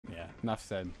Yeah, enough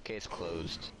said. Case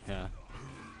closed. Yeah.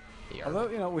 Yeah. Although,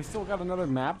 you know, we still got another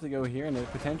map to go here, and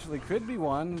it potentially could be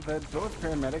one that both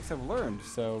paramedics have learned,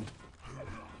 so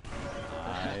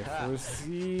I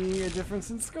foresee a difference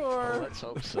in score. Well, let's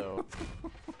hope so.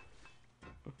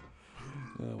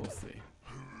 We'll see.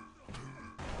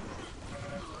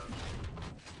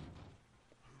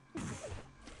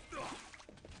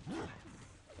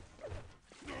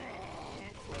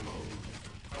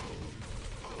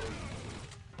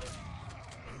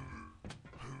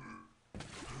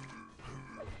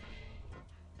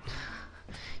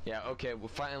 Yeah, okay, well,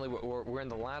 finally we're in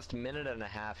the last minute and a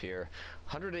half here.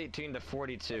 118 to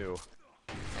 42.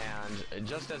 And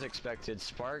just as expected,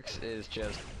 Sparks is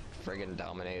just friggin'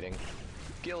 dominating.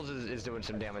 Gills is doing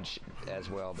some damage as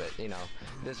well, but, you know,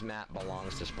 this map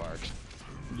belongs to Sparks.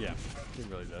 Yeah, it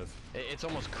really does. It's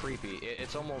almost creepy.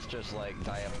 It's almost just like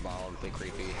diabolically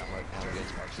creepy how good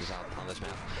Sparks is on this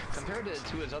map. Compared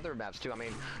to his other maps too. I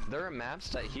mean, there are maps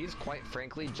that he's quite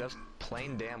frankly just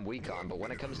plain damn weak on, but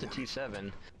when it comes to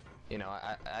T7, you know,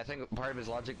 I think part of his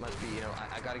logic must be, you know,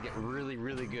 I gotta get really,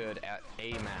 really good at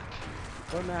a map.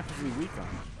 What map is he weak on?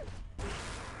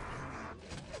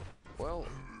 Well,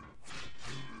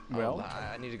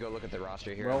 I need to go look at the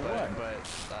roster here. Well, but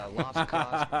Lost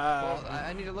Cause. Well,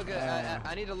 I need to look at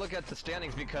I need to look at the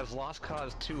standings because Lost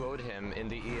Cause 2-0'd him in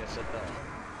the ESFL.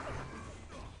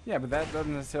 Yeah, but that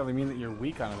doesn't necessarily mean that you're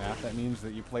weak on a map. That means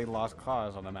that you played Lost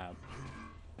Cause on the map.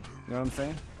 You know what I'm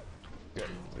saying? Good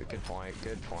point.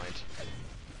 Good point.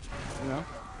 You know.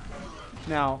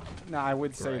 Now I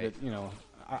would say Right. that, you know,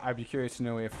 I'd be curious to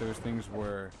know if those things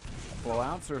were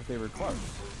blowouts or if they were close.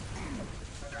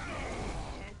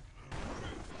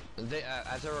 They,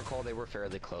 as I recall, they were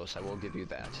fairly close. I will give you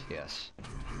that. Yes.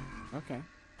 Okay.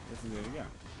 There you go.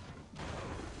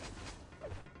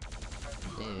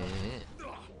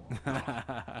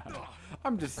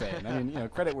 I'm just saying. I mean, you know,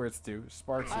 credit where it's due.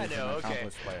 Sparks is an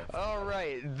accomplished player. All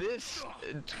right, this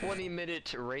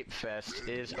 20-minute rape fest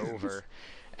is over,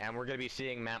 and we're gonna be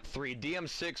seeing map 3.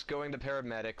 DM6 going to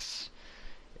paramedics,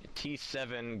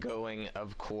 T7 going,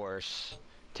 of course,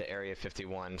 to Area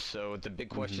 51. So the big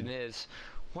question is,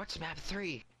 what's map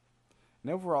 3? An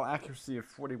overall accuracy of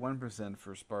 41%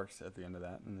 for Sparks at the end of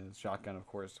that, and his shotgun, of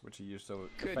course, which he used so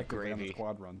effectively on the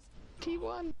squad runs.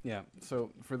 T1. Yeah,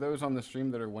 so for those on the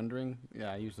stream that are wondering,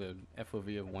 yeah, I used a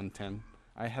FOV of 110.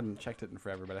 I hadn't checked it in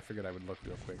forever, but I figured I would look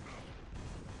real quick.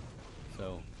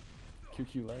 So,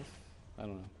 QQ less? I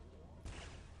don't know.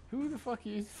 Who the fuck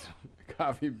eats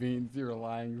coffee beans? You're a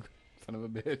lying son of a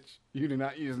bitch. You do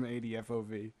not use an 80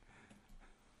 FOV.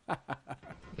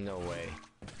 No way.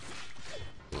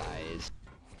 Lies.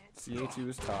 CA2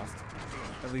 is tossed.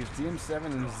 That leaves DM7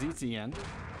 and ZTN.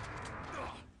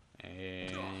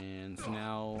 And so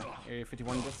now Area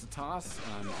 51 gets the toss.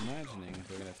 I'm imagining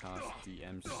they're going to toss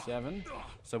DM7.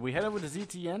 So we head over to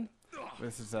ZTN.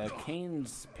 This is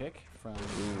Kane's pick from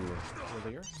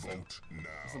earlier. So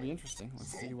this will be interesting.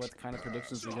 Let's see what kind of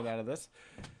predictions we get out of this.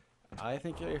 I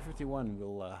think Area 51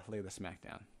 will lay the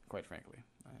smackdown, quite frankly.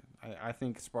 I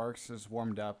think Sparks is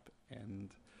warmed up, and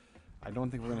I don't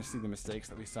think we're going to see the mistakes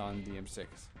that we saw in DM6.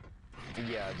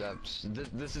 Yeah,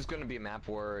 this is going to be a map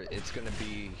where it's going to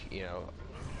be, you know,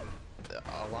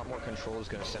 a lot more control is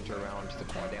going to center around the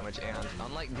quad damage, and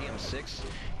unlike DM6,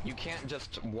 you can't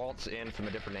just waltz in from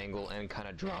a different angle and kind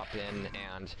of drop in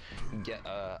and get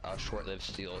a short-lived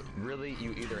steal. Really,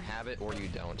 you either have it or you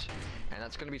don't, and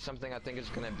that's going to be something I think is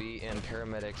going to be in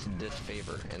Paramedic's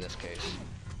disfavor in this case.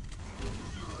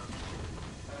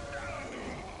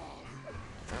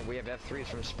 We have F3s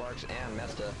from Sparks and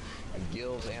Mesta,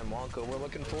 Gills and Wonko. We're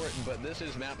looking for it, but this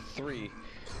is map 3,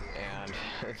 and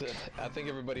I think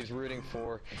everybody's rooting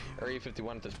for Area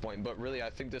 51 at this point, but really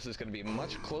I think this is going to be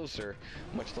much closer,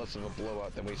 much less of a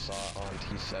blowout than we saw on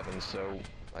T7. So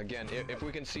again, if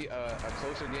we can see a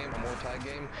closer game, a more tight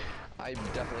game, I'd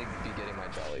definitely be getting my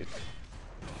jolly.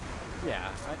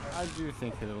 Yeah, I do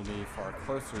think that it'll be far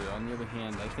closer. On the other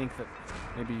hand, I think that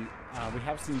maybe we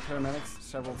have seen paramedics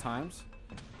several times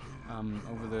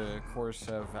over the course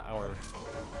of our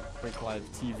Quake Live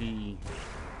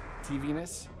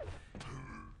TV-ness.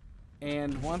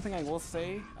 And one thing I will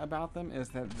say about them is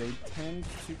that they tend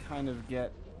to kind of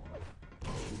get,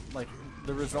 like,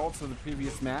 the results of the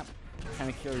previous map kind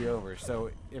of carry over.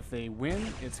 So if they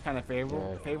win, it's kind of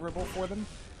favorable for them.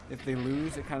 If they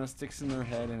lose, it kind of sticks in their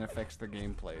head and affects their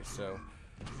gameplay. So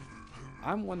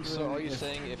I'm wondering. So are you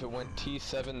saying if it went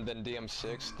T7 then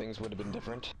DM6, things would have been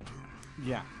different?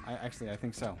 Yeah, I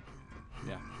think so.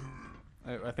 Yeah,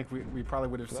 I think we probably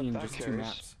would have seen just 2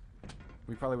 maps.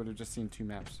 We probably would have just seen 2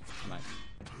 maps tonight.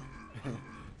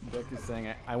 Beck is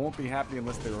saying, I won't be happy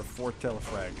unless there were 4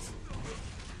 telefrags.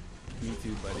 Me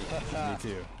too, buddy. Me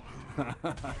too.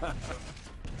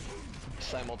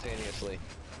 Simultaneously.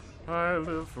 I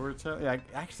live for yeah,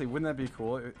 actually, wouldn't that be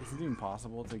cool? Is it even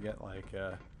possible to get, like,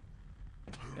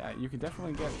 yeah, you could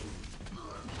definitely get...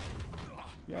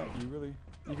 Yeah, you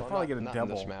could probably get a not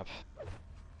double. In this map.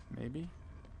 Maybe?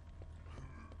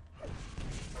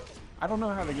 I don't know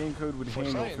how the game code would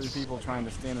handle 3 people trying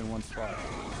to stand in one spot.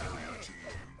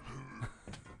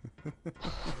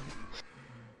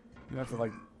 You have to,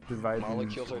 like, divide them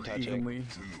evenly.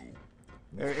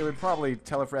 It would probably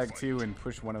telefrag 2 and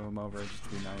push one of them over just to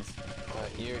be nice.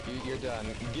 You're done.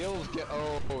 Gills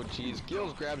oh jeez.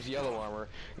 Gills grabs yellow armor,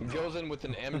 goes in with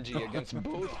an MG against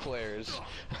both players.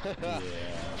 Yeah.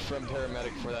 From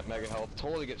paramedic for that mega health.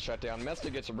 Totally gets shut down. Mesta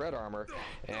gets a red armor,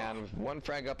 and 1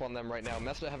 frag up on them right now.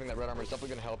 Mesta having that red armor is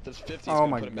definitely gonna help. This 50 is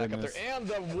gonna put him back up there, and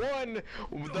the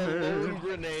lone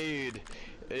grenade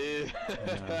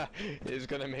is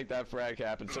gonna make that frag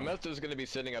happen. So Mesta's gonna be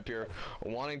sitting up here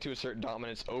wanting to assert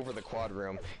dominance over the quad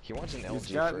room. He wants an LG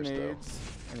He's got first nades,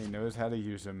 though. and he knows how to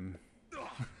use them.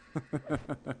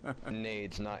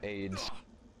 Nades, not AIDS.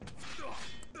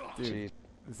 Dude,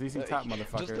 ZZ Top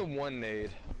motherfucker. Just the 1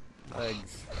 nade.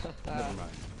 Legs. Never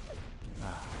mind.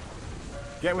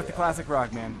 Get with the classic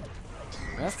rock, man.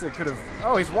 Mesta could have...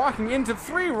 Oh, he's walking into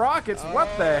 3 rockets. What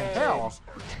the hell?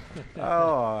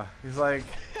 Oh, he's like,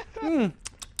 that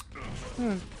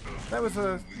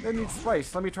needs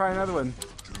spice. Let me try another one.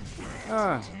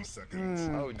 Oh,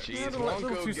 jeez. A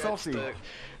little too salty.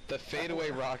 The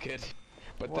fadeaway rocket,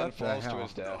 but then falls to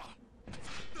his death.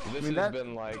 This has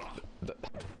been like...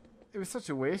 It was such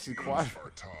a wasted quad.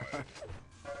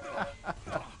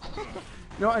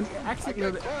 No, and actually,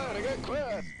 I got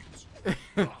quad.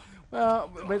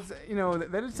 Well, but you know,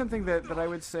 that is something that I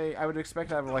would say I would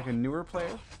expect out of like a newer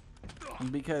player,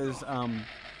 because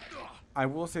I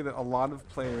will say that a lot of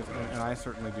players, and I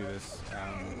certainly do this,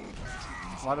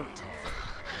 a lot of.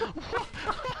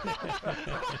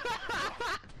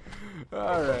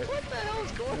 All right. What the hell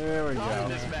is going there we on go. in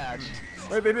this match?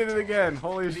 Wait, they did it again.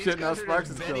 Holy These shit! Now guys are Sparks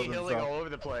just has killed Benny Hilling himself. all over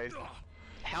the place.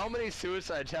 How many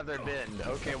suicides have there been?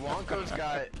 Okay, Wonko's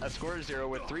got a score 0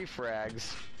 with 3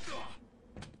 frags.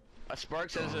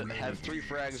 Sparks has 3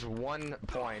 frags, 1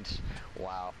 point.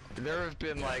 Wow. There have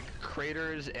been like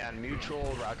craters and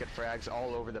mutual rocket frags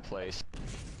all over the place.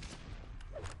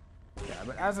 Yeah,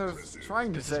 but as I was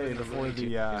trying to say before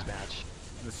the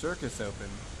circus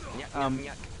opened,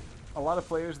 a lot of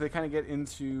players, they kind of get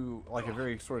into like a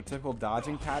very sort of typical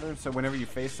dodging pattern. So whenever you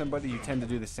face somebody, you tend to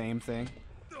do the same thing.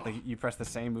 Like you press the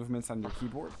same movements on your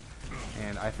keyboard.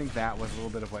 And I think that was a little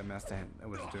bit of what Mesta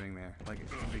was doing there. Like,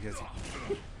 because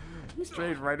he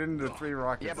strayed right into 3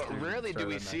 rockets. Yeah, but rarely do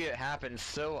we see it happen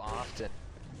so often.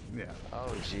 Yeah.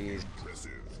 Oh, jeez.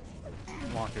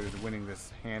 Wonka is winning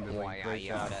this handily. Great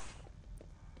job.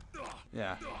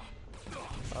 Yeah.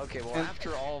 Okay, well,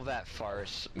 after all of that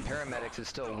farce, Paramedics is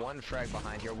still 1 frag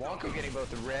behind here. Wonko getting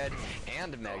both red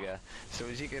and mega, so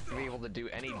is he going to be able to do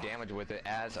any damage with it?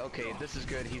 As, okay, this is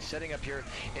good. He's setting up here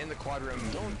in the quad room.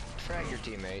 Don't frag your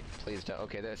teammate. Please don't.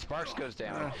 Okay, the Sparks goes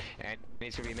down, and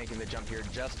he's going to be making the jump here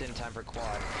just in time for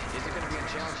quad. Is it going to be a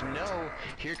challenge? No.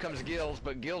 Here comes Gills,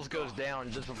 but Gills goes down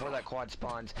just before that quad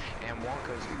spawns, and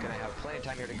Wonko's going to have plenty of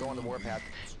time here to go on the warpath.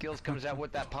 Gills comes out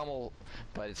with that pummel,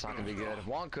 but it's not going to be good.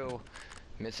 Wonko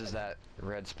misses that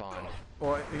red spawn.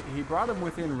 Well, he brought him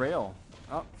within rail.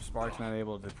 Oh, Spark's not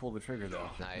able to pull the trigger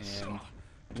though. Nice. And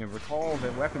you know, recall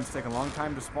that weapons take a long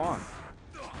time to spawn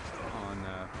on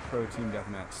Pro Team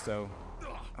Deathmatch. So,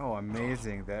 oh,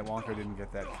 amazing that Wonko didn't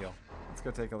get that kill. Let's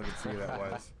go take a look and see who that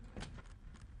was.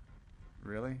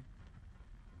 Really?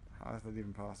 How is that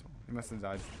even possible? He must have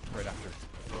died right after.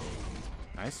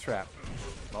 Nice trap.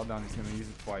 Well done. He's gonna use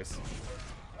it twice.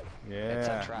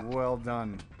 Yeah. Well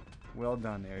done. Well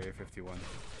done, Area 51.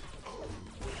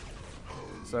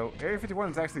 So, Area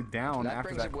 51 is actually down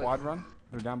after that quad run.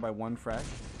 They're down by 1 frag.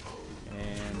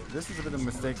 And this is a bit of a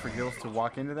mistake for Gills to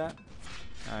walk into that.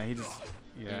 He just,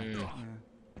 yeah.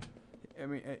 I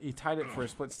mean, he tied it for a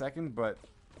split second, but,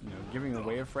 you know, giving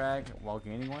away a frag while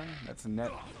gaining one, that's a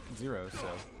net 0,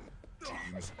 so.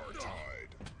 Teams are tied.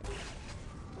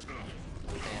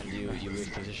 And you lose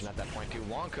position at that point too.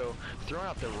 Wonko throwing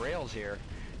out the rails here.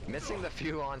 Missing the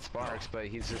few on Sparks, but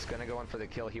he's just going to go in for the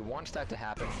kill. He wants that to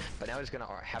happen, but now he's going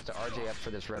to have to RJ up for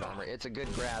this red armor. It's a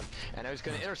good grab, and now he's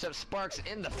going to intercept Sparks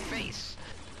in the face.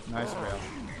 Nice rail.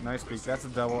 Nice peek. That's a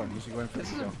double, and he should go in for the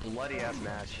kill. This is a bloody-ass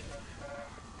match.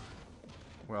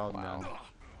 Well, no.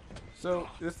 So,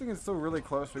 this thing is still really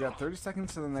close. We got 30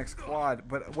 seconds to the next quad,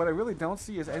 but what I really don't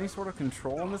see is any sort of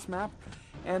control on this map.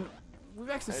 And we've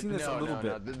actually seen this no, a little no,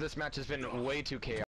 bit. no. This match has been way too chaotic.